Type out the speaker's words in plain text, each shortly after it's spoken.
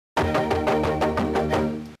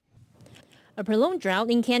A prolonged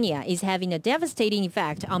drought in Kenya is having a devastating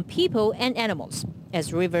effect on people and animals,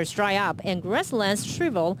 as rivers dry up and grasslands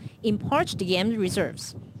shrivel in parched game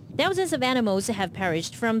reserves. Thousands of animals have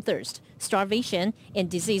perished from thirst, starvation, and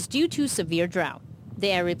disease due to severe drought.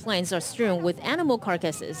 The arid plains are strewn with animal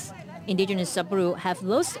carcasses. Indigenous Samburu have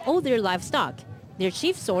lost all their livestock, their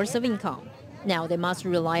chief source of income. Now they must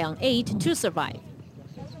rely on aid to survive.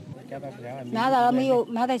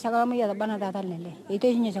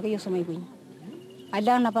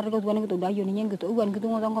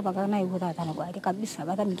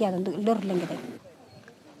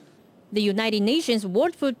 The United Nations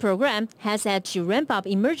World Food Programme has had to ramp up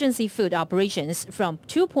emergency food operations from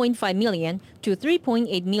 2.5 million to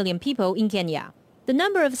 3.8 million people in Kenya. The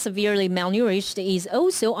number of severely malnourished is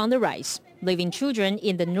also on the rise, leaving children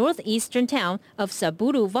in the northeastern town of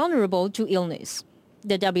Samburu vulnerable to illness.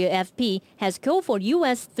 The WFP has called for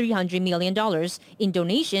US $300 million in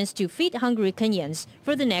donations to feed hungry Kenyans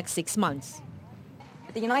for the next 6 months.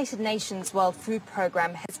 The United Nations World Food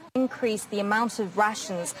Programme has increased the amount of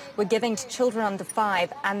rations we're giving to children under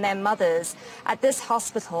 5 and their mothers. At this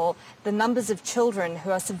hospital, the numbers of children who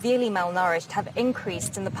are severely malnourished have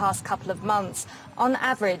increased in the past couple of months. On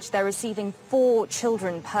average, they're receiving 4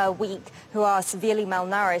 children per week who are severely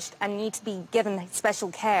malnourished and need to be given special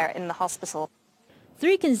care in the hospital.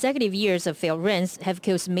 3 consecutive years of failed rains have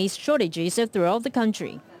caused maize shortages throughout the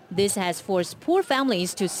country. This has forced poor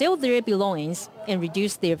families to sell their belongings and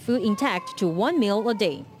reduce their food intake to 1 meal a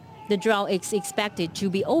day. The drought is expected to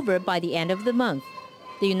be over by the end of the month.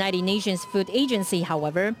 The United Nations Food Agency,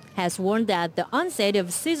 however, has warned that the onset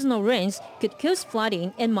of seasonal rains could cause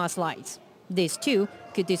flooding and mudslides. This too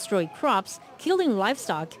could destroy crops, killing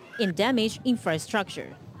livestock, and damage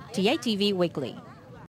infrastructure. TITV Weekly.